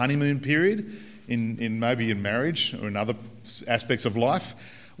honeymoon period in maybe in marriage or in other aspects of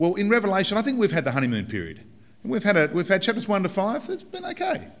life. Well, in Revelation, I think we've had the honeymoon period. We've had chapters 1 to 5. It's been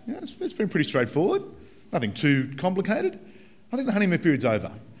okay. It's been pretty straightforward. Nothing too complicated. I think the honeymoon period's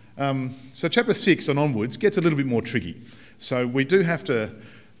over. So chapter 6 and onwards gets a little bit more tricky. So we do have to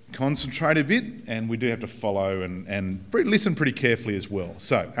concentrate a bit, and we do have to follow and listen pretty carefully as well.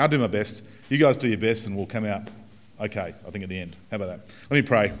 So I'll do my best. You guys do your best, and we'll come out okay, I think, at the end. How about that? Let me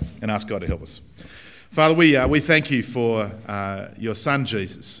pray and ask God to help us. Father, we thank you for your Son,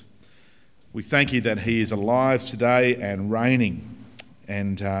 Jesus. We thank you that he is alive today and reigning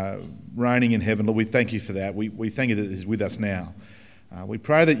in heaven. Lord, we thank you for that. We thank you that he's with us now. We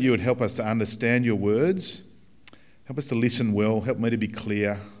pray that you would help us to understand your words, help us to listen well, help me to be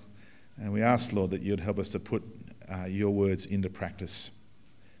clear. And we ask, Lord, that you'd help us to put your words into practice.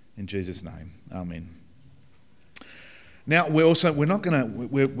 In Jesus' name, amen. Now, we've got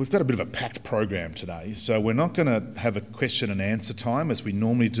a bit of a packed program today, so we're not going to have a question and answer time as we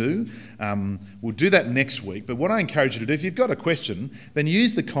normally do. We'll do that next week, but what I encourage you to do, if you've got a question, then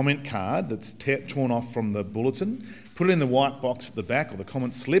use the comment card that's torn off from the bulletin, put it in the white box at the back or the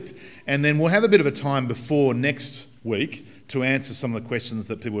comment slip, and then we'll have a bit of a time before next week to answer some of the questions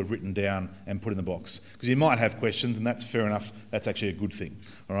that people have written down and put in the box. Because you might have questions, and that's fair enough. That's actually a good thing.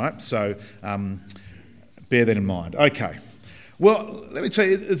 All right? So bear that in mind. Okay. Well, let me tell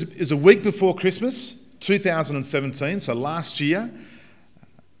you, it's a week before Christmas, 2017, so last year.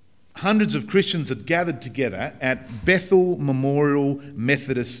 Hundreds of Christians had gathered together at Bethel Memorial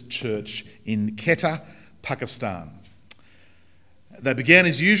Methodist Church in Quetta, Pakistan. They began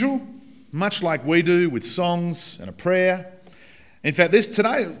as usual, much like we do, with songs and a prayer. In fact, this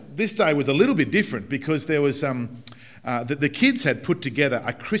day was a little bit different because there was the kids had put together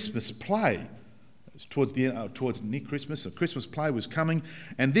a Christmas play. Towards near Christmas, a Christmas play was coming,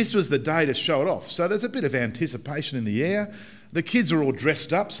 and this was the day to show it off. So there's a bit of anticipation in the air. The kids are all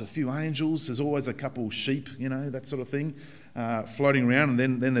dressed up, so a few angels, there's always a couple sheep, that sort of thing, floating around,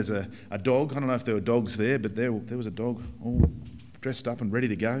 and then there's a dog. I don't know if there were dogs there, but there was a dog all dressed up and ready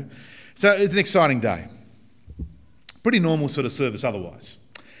to go. So it's an exciting day. Pretty normal sort of service otherwise.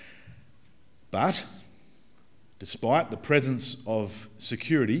 But despite the presence of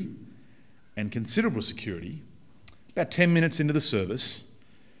security, and considerable security, about 10 minutes into the service,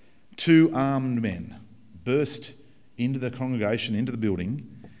 2 armed men burst into the congregation, into the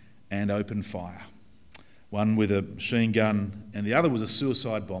building, and opened fire. One with a machine gun, and the other was a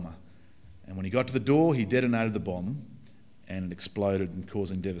suicide bomber. And when he got to the door, he detonated the bomb, and it exploded and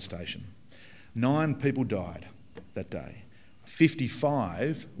causing devastation. 9 people died that day.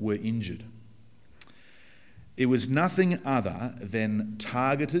 55 were injured. It was nothing other than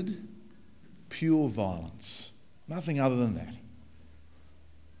targeted, pure violence. Nothing other than that.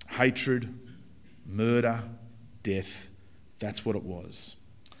 Hatred, murder, death. That's what it was.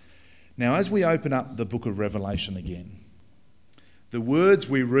 Now, as we open up the book of Revelation again, the words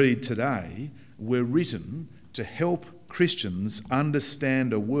we read today were written to help Christians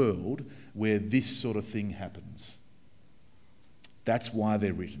understand a world where this sort of thing happens. That's why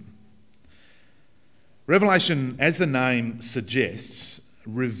they're written. Revelation, as the name suggests,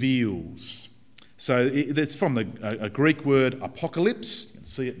 reveals. So it's from a Greek word, apocalypse. You can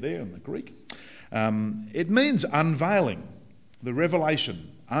see it there in the Greek. It means unveiling, the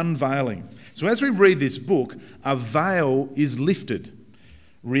revelation, unveiling. So as we read this book, a veil is lifted.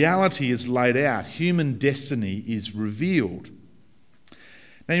 Reality is laid out. Human destiny is revealed.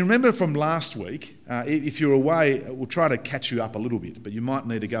 Now, you remember from last week, if you're away, we'll try to catch you up a little bit, but you might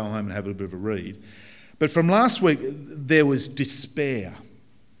need to go home and have a bit of a read. But from last week, there was despair.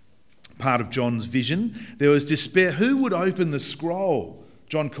 Part of John's vision. There was despair. Who would open the scroll?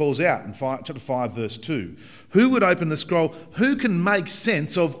 John calls out in chapter 5, verse 2. Who would open the scroll? Who can make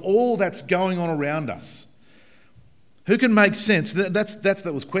sense of all that's going on around us? Who can make sense?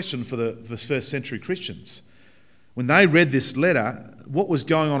 That was a question for the first century Christians. When they read this letter, what was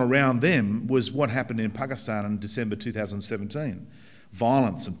going on around them was what happened in Pakistan in December 2017.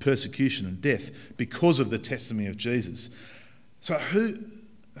 Violence and persecution and death because of the testimony of Jesus. So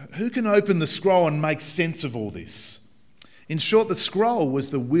who can open the scroll and make sense of all this? In short, the scroll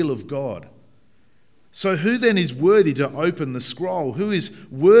was the will of God. So who then is worthy to open the scroll? Who is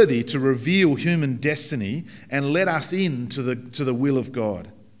worthy to reveal human destiny and let us into the will of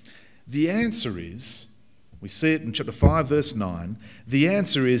God? The answer is, we see it in chapter 5, verse 9, the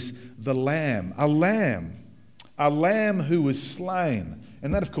answer is the Lamb, a lamb who was slain.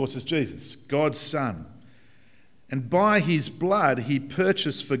 And that, of course, is Jesus, God's Son. And by his blood, he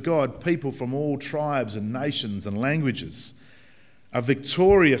purchased for God people from all tribes and nations and languages. a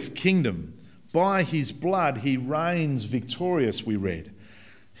victorious kingdom. By his blood he reigns victorious, we read.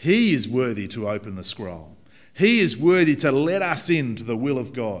 He is worthy to open the scroll. He is worthy to let us into the will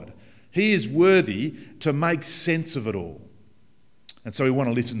of God. He is worthy to make sense of it all. And so we want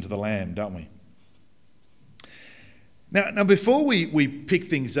to listen to the Lamb, don't we? Now before we pick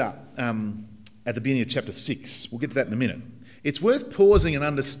things up at the beginning of chapter 6, we'll get to that in a minute, it's worth pausing and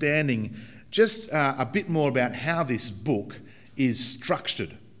understanding just a bit more about how this book is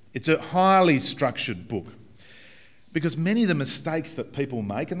structured. It's a highly structured book. Because many of the mistakes that people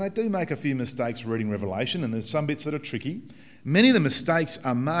make, and they do make a few mistakes reading Revelation, and there's some bits that are tricky, many of the mistakes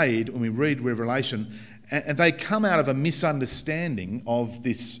are made when we read Revelation, and they come out of a misunderstanding of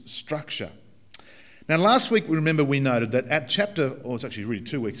this structure. Now, last week, remember we noted that at chapter, or it's actually really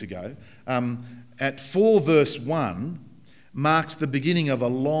 2 weeks ago, at 4 verse 1, marks the beginning of a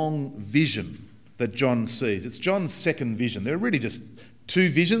long vision that John sees. It's John's second vision. There are really just 2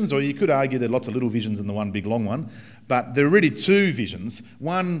 visions, or you could argue there are lots of little visions in the one big long one, but there are really 2 visions.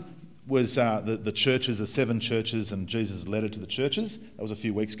 One was the churches, the 7 churches, and Jesus' letter to the churches. That was a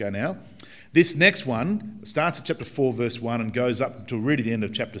few weeks ago now. This next one starts at chapter 4 verse 1 and goes up to really the end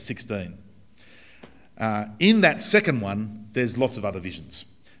of chapter 16. In that second one, there's lots of other visions.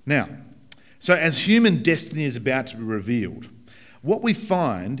 Now, so as human destiny is about to be revealed, what we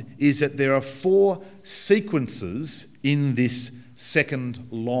find is that there are 4 sequences in this second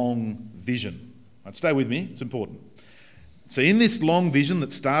long vision. Right, stay with me, it's important. So in this long vision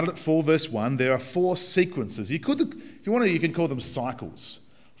that started at 4 verse 1, there are 4 sequences. If you want to, you can call them cycles.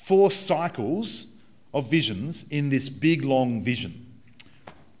 4 cycles of visions in this big long vision.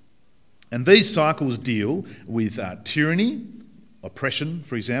 And these cycles deal with tyranny, oppression,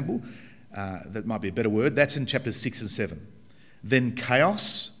 for example. That might be a better word. That's in chapters 6 and 7. Then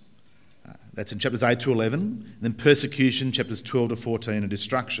chaos. That's in chapters 8 to 11. And then persecution, chapters 12 to 14, and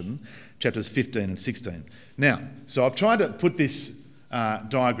destruction, chapters 15 and 16. Now, so I've tried to put this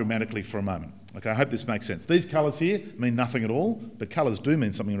diagrammatically for a moment. Okay, I hope this makes sense. These colours here mean nothing at all, but colours do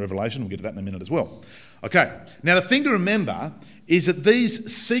mean something in Revelation. We'll get to that in a minute as well. Okay, now the thing to remember is that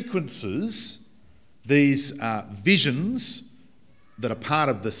these sequences, these visions that are part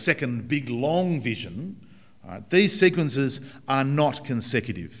of the second big long vision, these sequences are not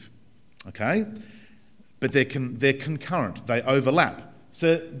consecutive. Okay? But they're concurrent, they overlap.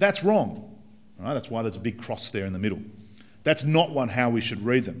 So that's wrong. Right? That's why there's a big cross there in the middle. That's not how we should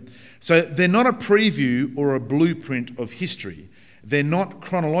read them. So they're not a preview or a blueprint of history. They're not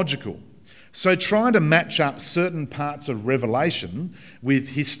chronological. So trying to match up certain parts of Revelation with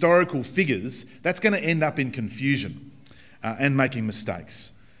historical figures, that's going to end up in confusion and making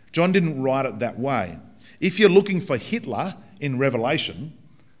mistakes. John didn't write it that way. If you're looking for Hitler in Revelation,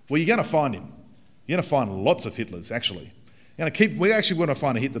 well, you're going to find him. You're going to find lots of Hitlers, actually. We actually want to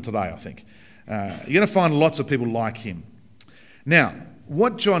find a Hitler today, I think. You're going to find lots of people like him. Now,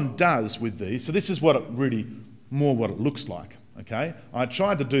 what John does with these, so this is what it looks like, okay? I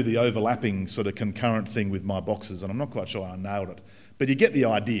tried to do the overlapping sort of concurrent thing with my boxes, and I'm not quite sure I nailed it. But you get the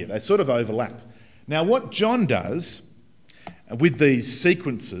idea. They sort of overlap. Now, what John does with these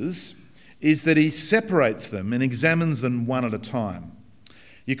sequences is that he separates them and examines them one at a time.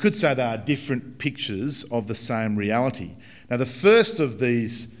 You could say they are different pictures of the same reality. Now, the first of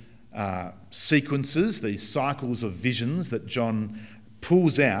these sequences, these cycles of visions that John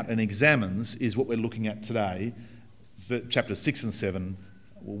pulls out and examines is what we're looking at today, chapters 6 and 7,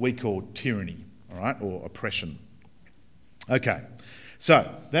 what we call tyranny, all right, or oppression. Okay, so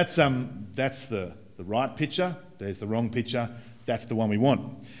that's the right picture. There's the wrong picture. That's the one we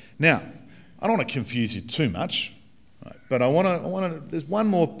want. Now, I don't want to confuse you too much, right, but I want to. There's one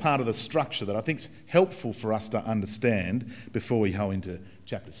more part of the structure that I think is helpful for us to understand before we go into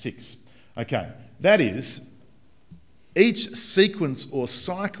chapter 6. Okay, that is, each sequence or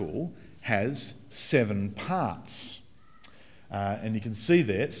cycle has 7 parts. And you can see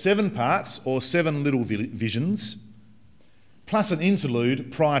there, 7 parts or 7 little visions, plus an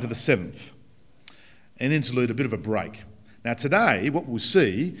interlude prior to the 7th. An interlude, a bit of a break. Now today, what we'll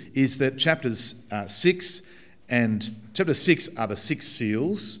see is that chapters 6 are the 6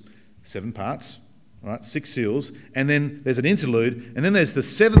 seals, 7 parts, right? 6 seals, and then there's an interlude, and then there's the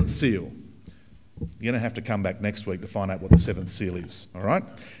 7th seal. You're going to have to come back next week to find out what the 7th seal is, all right?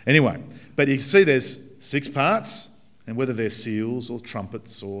 Anyway, but you can see there's 6 parts, and whether they're seals or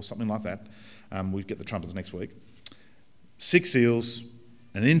trumpets or something like that, we'll get the trumpets next week. 6 seals,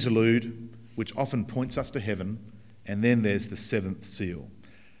 an interlude, which often points us to heaven, and then there's the 7th seal.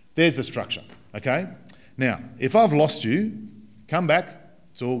 There's the structure, okay? Now, if I've lost you, come back,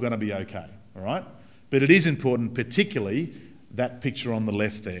 it's all going to be okay, all right? But it is important, particularly that picture on the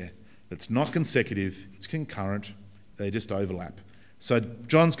left there. That's not consecutive, it's concurrent, they just overlap. So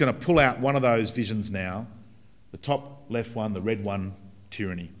John's going to pull out one of those visions now, the top left one, the red one,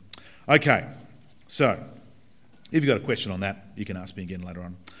 tyranny. Okay, so if you've got a question on that, you can ask me again later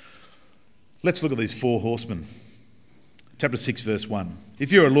on. Let's look at these four horsemen. Chapter 6, verse 1.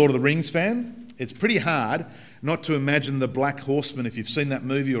 If you're a Lord of the Rings fan, it's pretty hard not to imagine the Black Horsemen. If you've seen that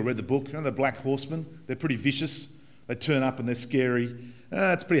movie or read the book, you know the Black Horsemen? They're pretty vicious. They turn up and they're scary.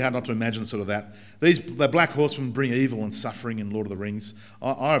 It's pretty hard not to imagine sort of that. The Black Horsemen bring evil and suffering in Lord of the Rings.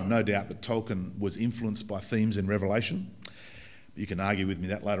 I have no doubt that Tolkien was influenced by themes in Revelation. You can argue with me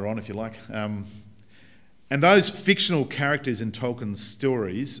that later on if you like. And those fictional characters in Tolkien's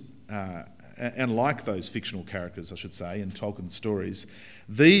stories, and like those fictional characters, I should say, in Tolkien's stories,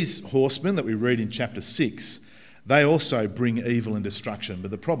 these horsemen that we read in chapter 6, they also bring evil and destruction.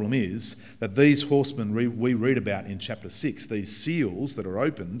 But the problem is that these horsemen we read about in chapter 6, these seals that are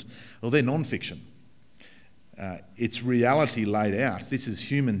opened, well, they're non-fiction. It's reality laid out. This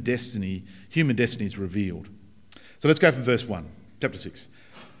is human destiny. Human destiny is revealed. So let's go from verse 1, chapter 6.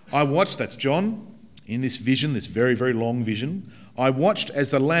 I watched, that's John, in this vision, this very, very long vision. I watched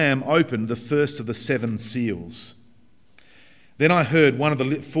as the Lamb opened the first of the 7 seals. Then I heard one of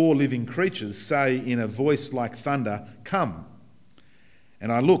the 4 living creatures say in a voice like thunder, "Come."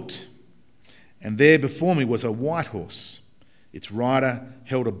 And I looked, and there before me was a white horse. Its rider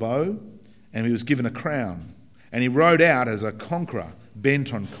held a bow, and he was given a crown. And he rode out as a conqueror,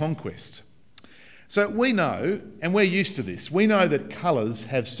 bent on conquest. So we know, and we're used to this, we know that colours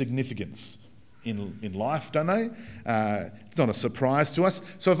have significance in life, don't they? It's not a surprise to us.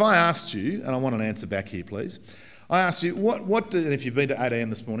 So if I asked you, and I want an answer back here, please. I asked you, and if you've been to 8 a.m.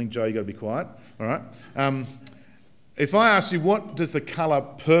 this morning, Joe, you've got to be quiet, all right? If I asked you, what does the colour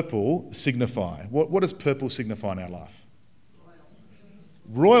purple signify? What does purple signify in our life?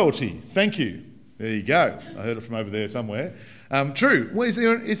 Royalty. Thank you. There you go. I heard it from over there somewhere. True. What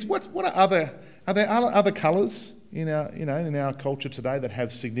are there other colours in our culture today that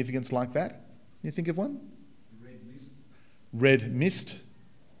have significance like that? Can you think of one? Red mist. Red mist.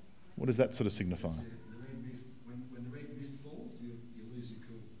 What does that sort of signify? The red mist. When the red mist falls, you lose your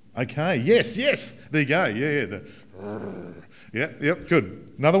cool. Okay. Yes. There you go. Yep.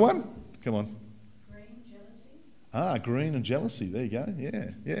 Good. Another one. Come on. Green, jealousy. Green and jealousy. There you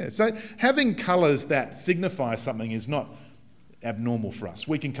go. Yeah. So having colours that signify something is not abnormal for us.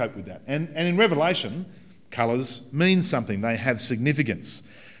 We can cope with that. And in Revelation, colours mean something. They have significance.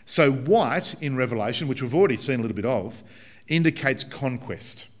 So white in Revelation, which we've already seen a little bit of, indicates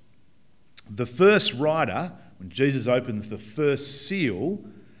conquest. The first rider, when Jesus opens the first seal,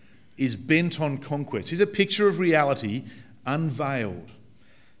 is bent on conquest. He's a picture of reality unveiled.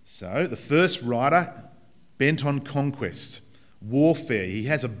 So the first rider, bent on conquest, warfare. He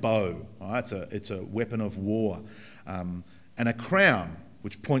has a bow. Right? It's a weapon of war. And a crown,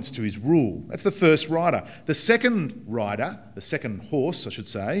 which points to his rule. That's the first rider. The second rider, the second horse, I should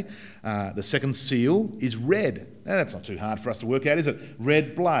say, the second seal is red. Now, that's not too hard for us to work out, is it?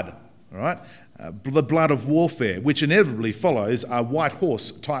 Red blood, all right? The blood of warfare, which inevitably follows a white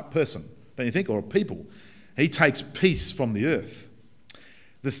horse type person, don't you think, or people. He takes peace from the earth.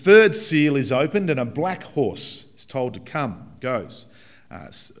 The third seal is opened and a black horse is told to come, goes.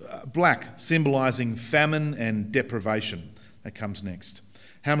 Black, symbolising famine and deprivation. That comes next.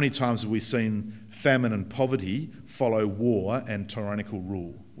 How many times have we seen famine and poverty follow war and tyrannical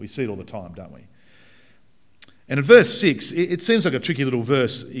rule? We see it all the time, don't we? And in verse 6, it seems like a tricky little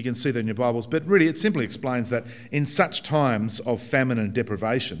verse. You can see that in your Bibles, but really it simply explains that in such times of famine and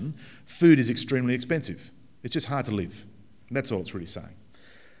deprivation, food is extremely expensive. It's just hard to live. And that's all it's really saying.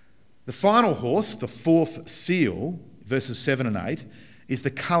 The final horse, the fourth seal, verses 7 and 8, is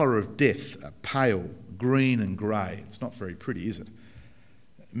the colour of death, pale, green and grey. It's not very pretty, is it?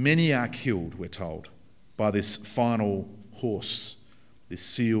 Many are killed, we're told, by this final horse, this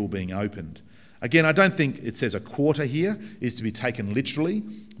seal being opened. Again, I don't think it says a quarter here is to be taken literally.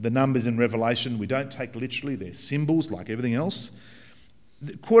 The numbers in Revelation we don't take literally. They're symbols like everything else.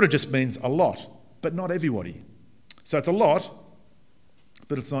 The quarter just means a lot, but not everybody. So it's a lot,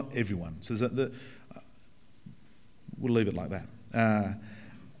 but it's not everyone. So we'll leave it like that.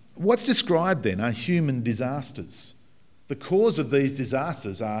 What's described then are human disasters. The cause of these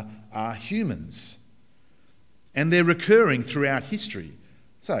disasters are humans. And they're recurring throughout history.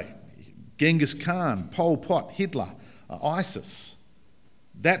 So, Genghis Khan, Pol Pot, Hitler, ISIS.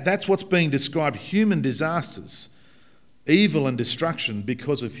 That's what's being described, human disasters, evil and destruction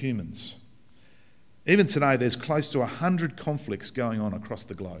because of humans. Even today, there's close to 100 conflicts going on across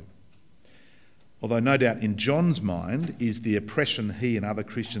the globe. although no doubt in John's mind is the oppression he and other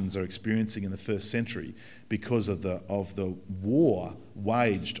Christians are experiencing in the first century because of the war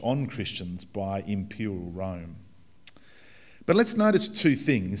waged on Christians by Imperial Rome. But let's notice two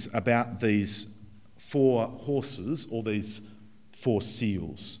things about these 4 horses, or these 4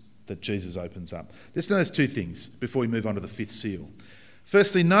 seals that Jesus opens up. Just notice 2 things before we move on to the 5th seal.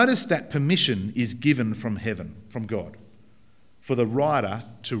 Firstly, notice that permission is given from heaven, from God, for the rider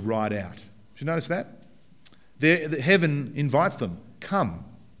to ride out. Did you notice that? Heaven invites them, come,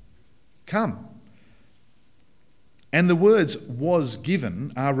 come. And the words "was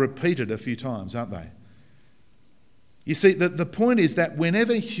given" are repeated a few times, aren't they? You see, the point is that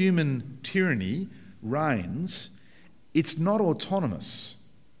whenever human tyranny reigns, it's not autonomous.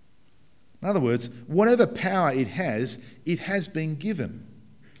 In other words, whatever power it has been given.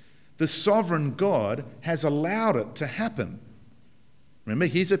 The sovereign God has allowed it to happen. Remember,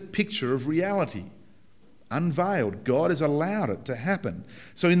 here's a picture of reality. Unveiled, God has allowed it to happen.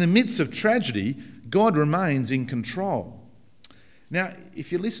 So in the midst of tragedy, God remains in control. Now,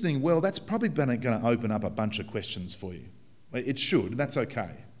 if you're listening well, that's probably going to open up a bunch of questions for you. It should, that's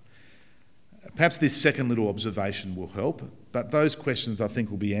okay. Perhaps this second little observation will help, but those questions I think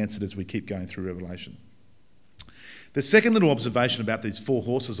will be answered as we keep going through Revelation. The second little observation about these 4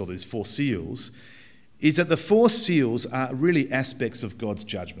 horses, or these 4 seals, is that the 4 seals are really aspects of God's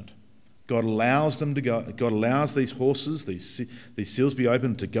judgment. God allows them to go. God allows these horses, these seals be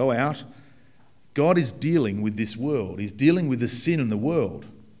opened to go out. God is dealing with this world. He's dealing with the sin in the world.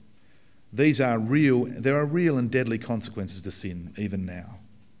 There are real and deadly consequences to sin, even now.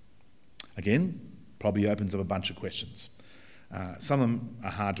 Again, probably opens up a bunch of questions. Some of them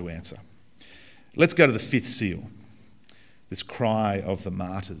are hard to answer. Let's go to the 5th seal, this cry of the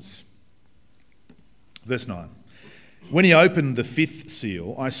martyrs. Verse 9. When he opened the 5th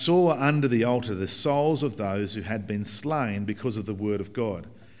seal, I saw under the altar the souls of those who had been slain because of the word of God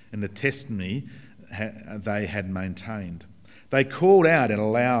and the testimony they had maintained. They called out in a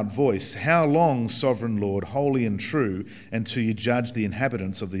loud voice, "How long, sovereign Lord, holy and true, until you judge the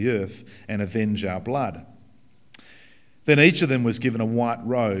inhabitants of the earth and avenge our blood?" Then each of them was given a white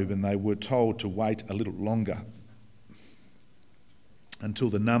robe, and they were told to wait a little longer until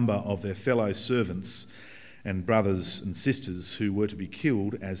the number of their fellow servants and brothers and sisters who were to be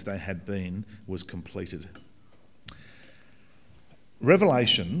killed as they had been was completed.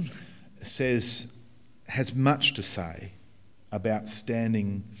 Revelation has much to say about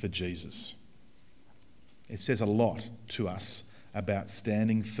standing for Jesus. It says a lot to us about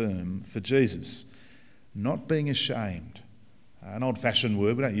standing firm for Jesus, not being ashamed. An old-fashioned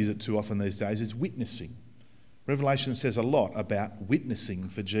word, we don't use it too often these days, is witnessing. Revelation says a lot about witnessing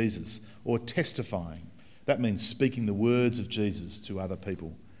for Jesus, or testifying. That means speaking the words of Jesus to other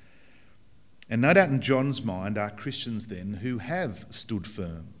people. And no doubt in John's mind are Christians then who have stood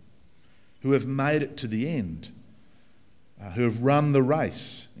firm, who have made it to the end, who have run the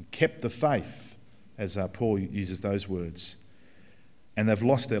race and kept the faith, as Paul uses those words, and they've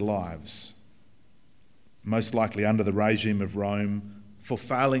lost their lives, most likely under the regime of Rome, for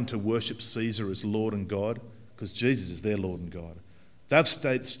failing to worship Caesar as Lord and God, because Jesus is their Lord and God. They've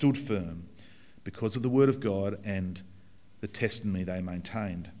stood firm because of the word of God and the testimony they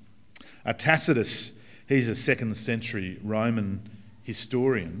maintained. Tacitus, he's a 2nd century Roman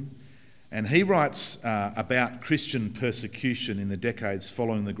historian, and he writes about Christian persecution in the decades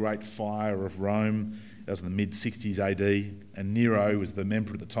following the Great Fire of Rome. That was in the mid-60s AD, and Nero was the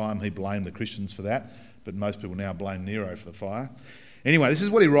emperor at the time. He blamed the Christians for that, but most people now blame Nero for the fire. Anyway, this is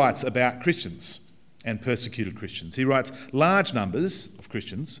what he writes about Christians and persecuted Christians. He writes, "Large numbers of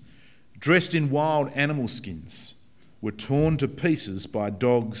Christians, dressed in wild animal skins, were torn to pieces by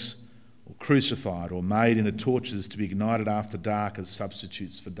dogs, or crucified, or made into torches to be ignited after dark as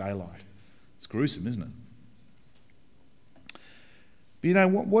substitutes for daylight." It's gruesome, isn't it? But you know,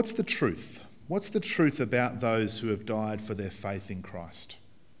 what's the truth? What's the truth about those who have died for their faith in Christ?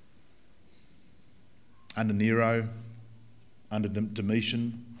 Under Nero, under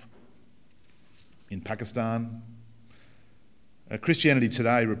Domitian, in Pakistan. Christianity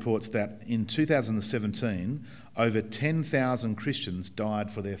Today reports that in 2017, over 10,000 Christians died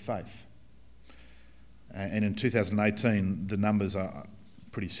for their faith. And in 2018, the numbers are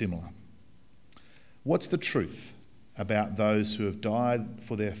pretty similar. What's the truth about those who have died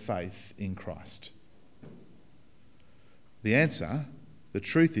for their faith in Christ? The answer, the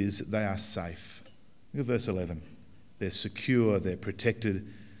truth is that they are safe. Look at verse 11. They're secure, they're protected.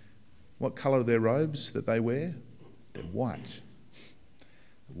 What colour are their robes that they wear? They're white.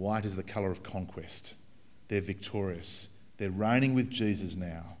 White is the colour of conquest. They're victorious. They're reigning with Jesus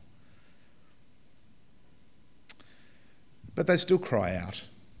now. But they still cry out.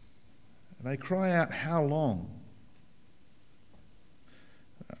 They cry out, how long?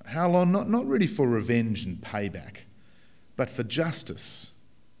 How long? Not really for revenge and payback, but for justice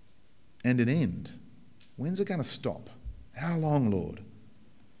and an end. When's it going to stop? How long, Lord?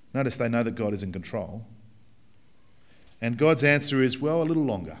 Notice they know that God is in control. And God's answer is, well, a little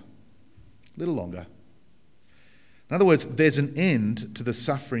longer. A little longer. In other words, there's an end to the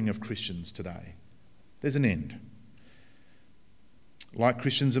suffering of Christians today. There's an end. Like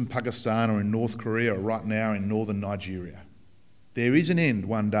Christians in Pakistan or in North Korea or right now in northern Nigeria. There is an end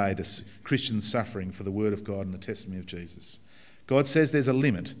one day to Christians suffering for the word of God and the testimony of Jesus. God says there's a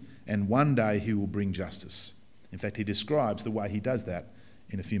limit, and one day he will bring justice. In fact, he describes the way he does that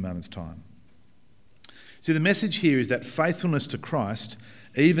in a few moments' time. See, the message here is that faithfulness to Christ,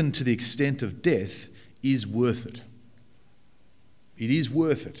 even to the extent of death, is worth it. It is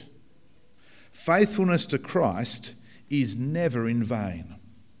worth it. Faithfulness to Christ is never in vain.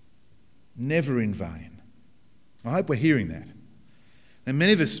 Never in vain. I hope we're hearing that. And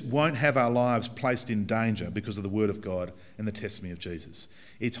many of us won't have our lives placed in danger because of the word of God and the testimony of Jesus.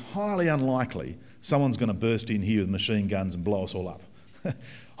 It's highly unlikely someone's going to burst in here with machine guns and blow us all up.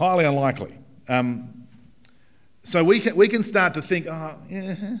 Highly unlikely. So we can start to think,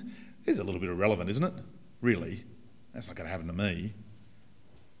 it's a little bit irrelevant, isn't it? Really? That's not going to happen to me.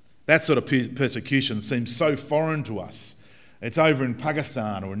 That sort of persecution seems so foreign to us. It's over in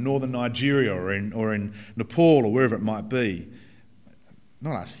Pakistan or in northern Nigeria or in Nepal or wherever it might be.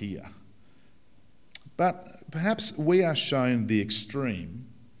 Not us here. But perhaps we are shown the extreme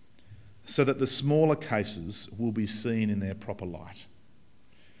so that the smaller cases will be seen in their proper light.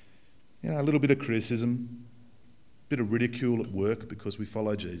 You know, a little bit of criticism, a bit of ridicule at work because we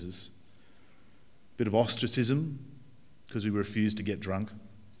follow Jesus, a bit of ostracism because we refuse to get drunk.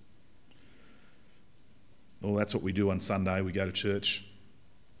 Well, that's what we do on Sunday, we go to church.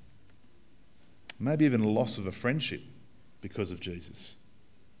 Maybe even a loss of a friendship because of Jesus.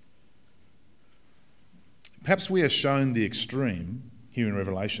 Perhaps we are shown the extreme here in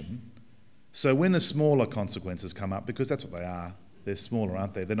Revelation, so when the smaller consequences come up, because that's what they are, they're smaller,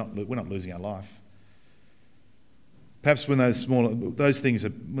 aren't they? We're not losing our life. Perhaps when those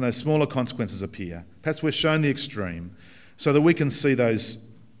smaller consequences appear, perhaps we're shown the extreme so that we can see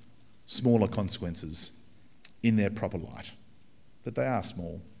those smaller consequences in their proper light, that they are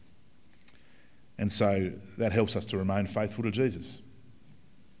small. And so that helps us to remain faithful to Jesus.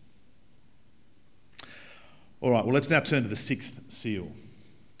 All right, well, let's now turn to the sixth seal,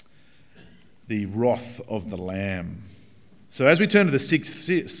 the wrath of the Lamb. So as we turn to the sixth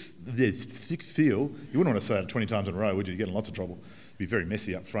seal, you wouldn't want to say that 20 times in a row, would you? You'd get in lots of trouble. It'd be very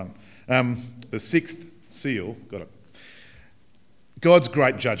messy up front. The sixth seal, got it. God's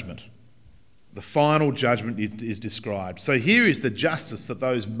great judgment. The final judgment is described. So here is the justice that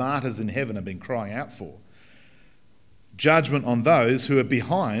those martyrs in heaven have been crying out for. Judgment on those who are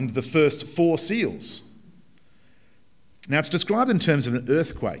behind the first four seals. Now, it's described in terms of an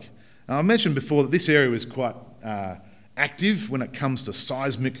earthquake. Now, I mentioned before that this area was quite active when it comes to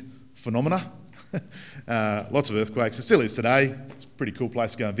seismic phenomena. Lots of earthquakes. It still is today. It's a pretty cool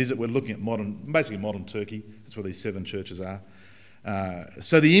place to go and visit. We're looking at basically modern Turkey. That's where these 7 churches are.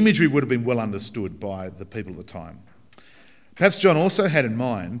 So the imagery would have been well understood by the people at the time. Perhaps John also had in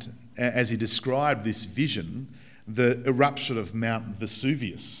mind, as he described this vision, the eruption of Mount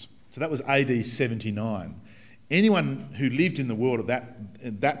Vesuvius. So that was AD 79. Anyone who lived in the world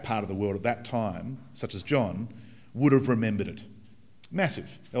that part of the world at that time, such as John, would have remembered it.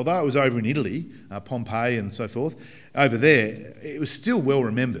 Massive. Although it was over in Italy, Pompeii and so forth, over there, it was still well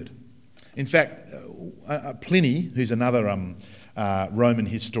remembered. In fact, Pliny, who's another Roman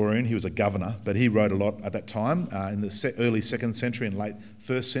historian, he was a governor, but he wrote a lot at that time, in the early 2nd century and late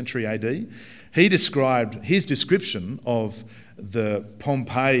 1st century AD. He described his description of the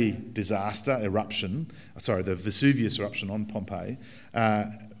Pompeii disaster eruption, the Vesuvius eruption on Pompeii,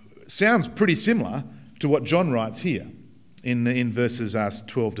 sounds pretty similar to what John writes here in verses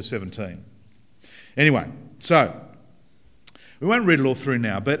 12 to 17. Anyway, so we won't read it all through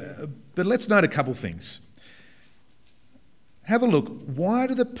now, but let's note a couple things. Have a look. Why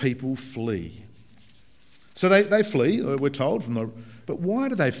do the people flee? So they flee, we're told, but why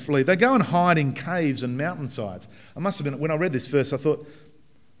do they flee? They go and hide in caves and mountainsides. I must have been, when I read this verse, I thought,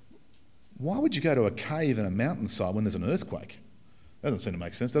 why would you go to a cave and a mountainside when there's an earthquake? That doesn't seem to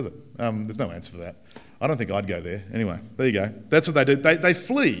make sense, does it? There's no answer for that. I don't think I'd go there. Anyway, there you go. That's what they do. They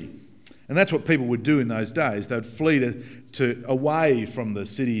flee. And that's what people would do in those days. They'd flee to away from the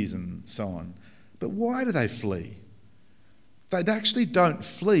cities and so on. But why do they flee? They actually don't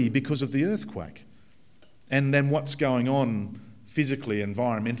flee because of the earthquake. and then what's going on physically,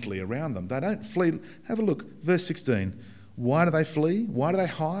 environmentally around them. They don't flee. Have a look, verse 16. Why do they flee? Why do they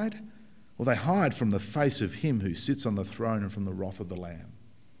hide? Well, they hide from the face of him who sits on the throne and from the wrath of the Lamb.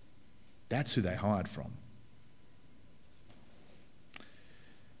 That's who they hide from.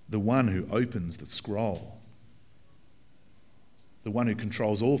 The one who opens the scroll. The one who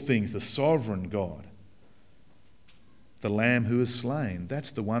controls all things, the sovereign God. The Lamb who is slain.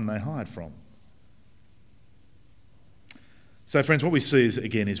 That's the one they hide from. So, friends, what we see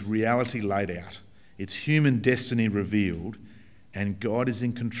is reality laid out. It's human destiny revealed, and God is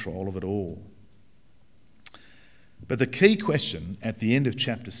in control of it all. But the key question at the end of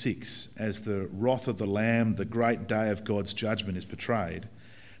chapter 6, as the wrath of the Lamb, the great day of God's judgment, is portrayed,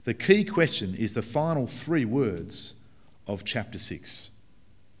 the key question is the final 3 words of chapter 6.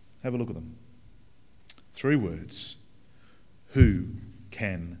 Have a look at them. 3 words. Who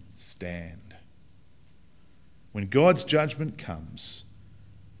can stand? When God's judgment comes,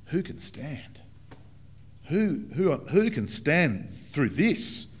 who can stand? Who can stand through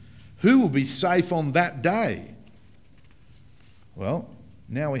this? Who will be safe on that day? Well,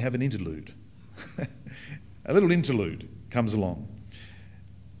 now we have an interlude. A little interlude comes along.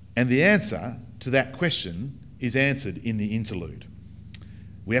 And the answer to that question is answered in the interlude.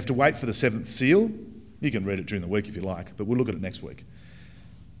 We have to wait for the 7th seal. You can read it during the week if you like, but we'll look at it next week.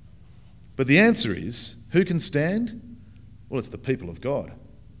 But the answer is, who can stand? Well, it's the people of God.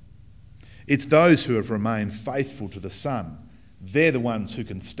 It's those who have remained faithful to the Son. They're the ones who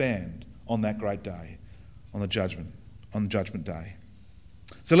can stand on that great day, on the judgment day.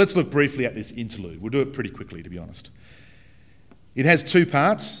 So let's look briefly at this interlude. We'll do it pretty quickly, to be honest. It has 2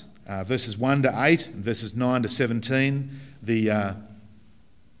 parts, verses 1 to 8 and verses 9 to 17.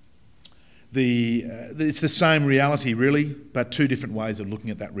 It's the same reality, really, but 2 different ways of looking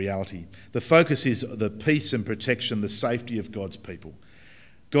at that reality. The focus is the peace and protection, the safety of God's people.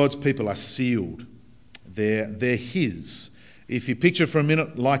 God's people are sealed. They're his. If you picture for a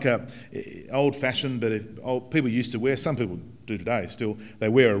minute like a old-fashioned, but people used to wear, some people do today still, they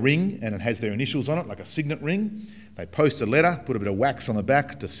wear a ring and it has their initials on it, like a signet ring. They post a letter, put a bit of wax on the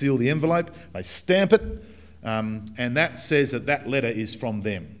back to seal the envelope. They stamp it, and that says that letter is from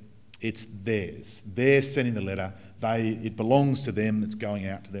them. It's theirs. They're sending the letter. It belongs to them. It's going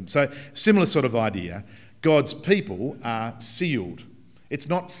out to them. So similar sort of idea. God's people are sealed. It's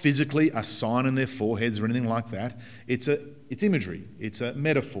not physically a sign on their foreheads or anything like that. It's imagery. It's a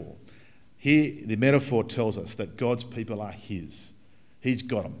metaphor. Here, the metaphor tells us that God's people are his. He's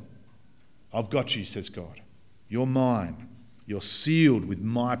got them. I've got you, says God. You're mine. You're sealed with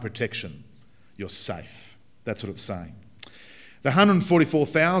my protection. You're safe. That's what it's saying. The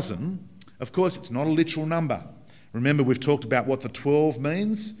 144,000, of course, it's not a literal number. Remember, we've talked about what the 12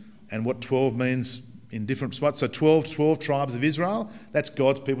 means and what 12 means in different spots. So 12 tribes of Israel, that's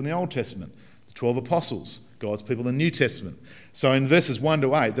God's people in the Old Testament. The 12 apostles, God's people in the New Testament. So in verses 1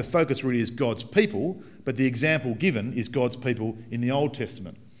 to 8, the focus really is God's people, but the example given is God's people in the Old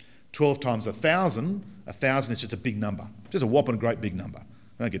Testament. 12 times 1,000 is just a big number, just a whopping great big number.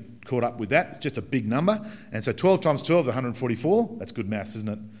 Don't get caught up with that. It's just a big number. And so 12 times 12 is 144. That's good maths, isn't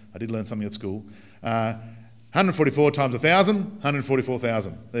it? I did learn something at school. 144 times 1,000,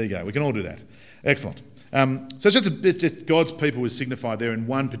 144,000. There you go. We can all do that. Excellent. So it's just God's people is signified there in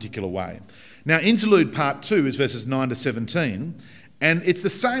one particular way. Now, interlude part 2 is verses 9 to 17, and it's the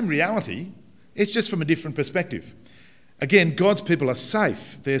same reality. It's just from a different perspective. Again, God's people are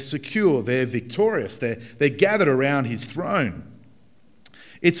safe. They're secure. They're victorious. They're gathered around his throne.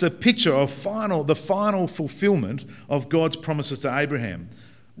 It's a picture of the final fulfillment of God's promises to Abraham.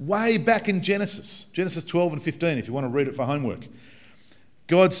 Way back in Genesis 12 and 15, if you want to read it for homework.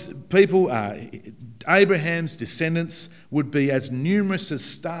 God's people, Abraham's descendants, would be as numerous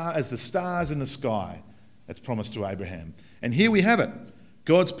as the stars in the sky. That's promised to Abraham. And here we have it.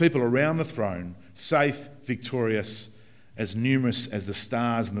 God's people around the throne, safe, victorious, as numerous as the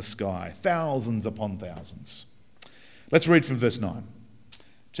stars in the sky. Thousands upon thousands. Let's read from verse 9.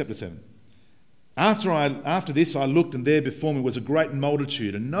 Chapter 7. After this I looked, and there before me was a great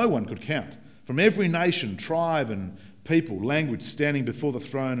multitude, and no one could count, from every nation, tribe and people, language, standing before the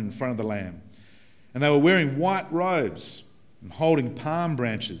throne in front of the Lamb. And they were wearing white robes and holding palm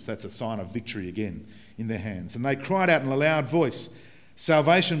branches, that's a sign of victory again, in their hands. And they cried out in a loud voice,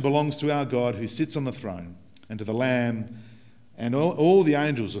 "Salvation belongs to our God who sits on the throne and to the Lamb." And all the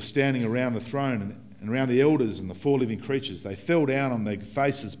angels were standing around the throne and around the elders and the 4 living creatures. They fell down on their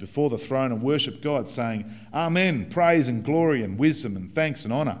faces before the throne and worshipped God, saying, "Amen, praise and glory and wisdom and thanks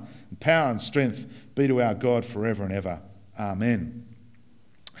and honour and power and strength be to our God forever and ever. Amen."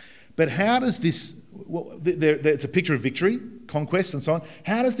 But how does this, it's a picture of victory, conquest and so on.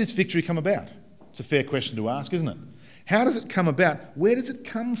 How does this victory come about? It's a fair question to ask, isn't it? How does it come about? Where does it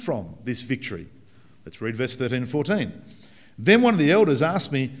come from, this victory? Let's read verse 13 and 14. Then one of the elders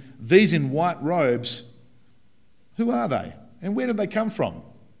asked me, these in white robes, who are they? And where did they come from?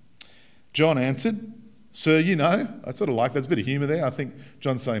 John answered, sir, you know. I sort of like that. There's a bit of humour there. I think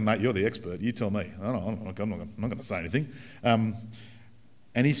John's saying, mate, you're the expert. You tell me. I'm not going to say anything.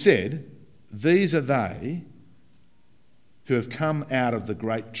 And he said, these are they who have come out of the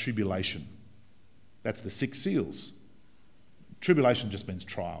great tribulation. That's the 6 seals. Tribulation just means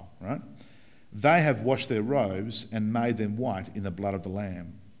trial, right? They have washed their robes and made them white in the blood of the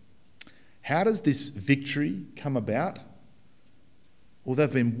Lamb. How does this victory come about? Well,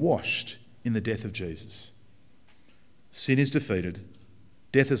 they've been washed in the death of Jesus. Sin is defeated,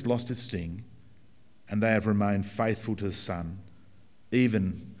 death has lost its sting, and they have remained faithful to the Son,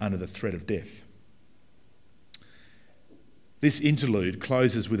 even under the threat of death. This interlude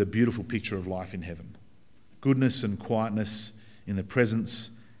closes with a beautiful picture of life in heaven. Goodness and quietness in the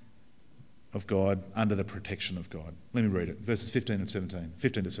presence of God, under the protection of God. Let me read it, verses 15 to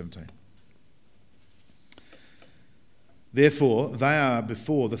 17. Therefore, they are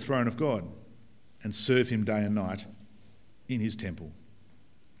before the throne of God and serve him day and night in his temple.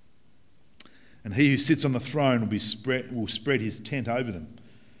 And he who sits on the throne will spread his tent over them.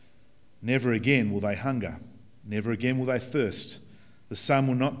 Never again will they hunger, never again will they thirst. The sun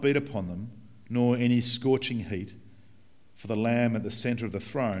will not beat upon them, nor any scorching heat, for the Lamb at the centre of the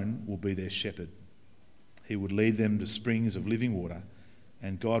throne will be their shepherd. He will lead them to springs of living water,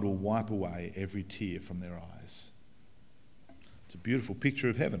 and God will wipe away every tear from their eyes. It's a beautiful picture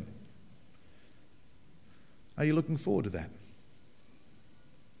of heaven. Are you looking forward to that?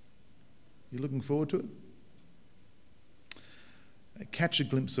 You looking forward to it? Catch a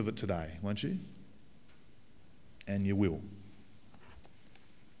glimpse of it today, won't you? And you will.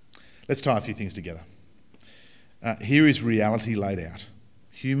 Let's tie a few things together. Here is reality laid out.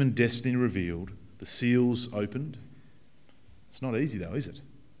 Human destiny revealed. The seals opened. It's not easy though, is it?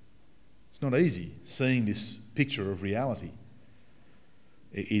 It's not easy seeing this picture of reality.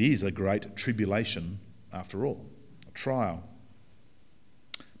 It is a great tribulation after all, a trial.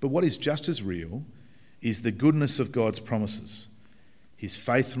 But what is just as real is the goodness of God's promises, his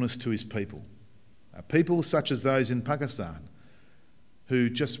faithfulness to his people. People such as those in Pakistan who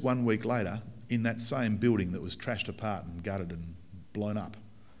just 1 week later, in that same building that was trashed apart and gutted and blown up,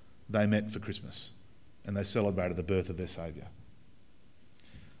 they met for Christmas and they celebrated the birth of their Saviour.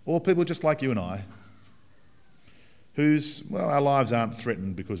 Or people just like you and I, our lives aren't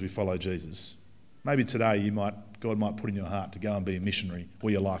threatened because we follow Jesus. Maybe today God might put in your heart to go and be a missionary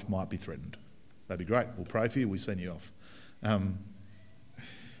where your life might be threatened. That'd be great. We'll pray for you. We'll send you off.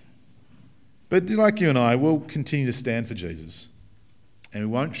 But like you and I, we'll continue to stand for Jesus and we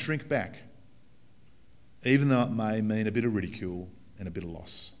won't shrink back, even though it may mean a bit of ridicule and a bit of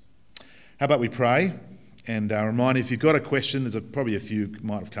loss. How about we pray? And remind you, if you've got a question, there's probably a few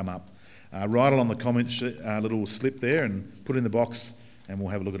might have come up. Write it on the comment sheet, little slip there and put it in the box and we'll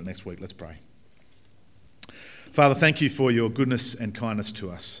have a look at it next week. Let's pray. Father, thank you for your goodness and kindness to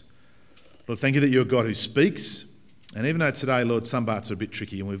us. Lord, thank you that you're a God who speaks. And even though today, Lord, some parts are a bit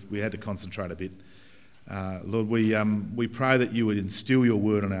tricky and we had to concentrate a bit, Lord, we pray that you would instill your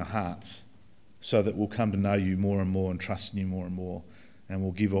word in our hearts so that we'll come to know you more and more and trust in you more and more, and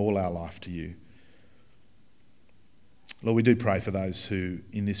we'll give all our life to you. Lord, we do pray for those who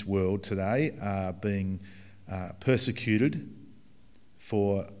in this world today are being persecuted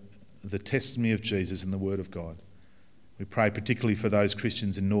for the testimony of Jesus and the word of God. We pray particularly for those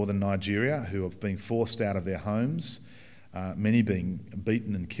Christians in northern Nigeria who have been forced out of their homes, many being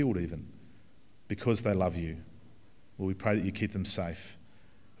beaten and killed even, because they love you. Lord, we pray that you keep them safe.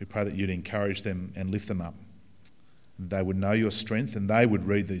 We pray that you'd encourage them and lift them up. They would know your strength and they would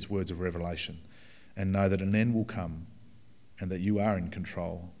read these words of Revelation and know that an end will come and that you are in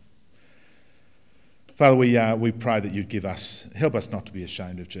control. Father, we pray that you'd help us not to be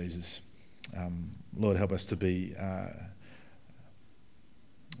ashamed of Jesus. Lord, help us to be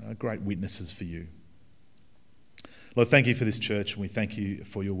great witnesses for you. Lord, thank you for this church and we thank you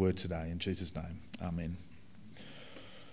for your word today. In Jesus' name, amen.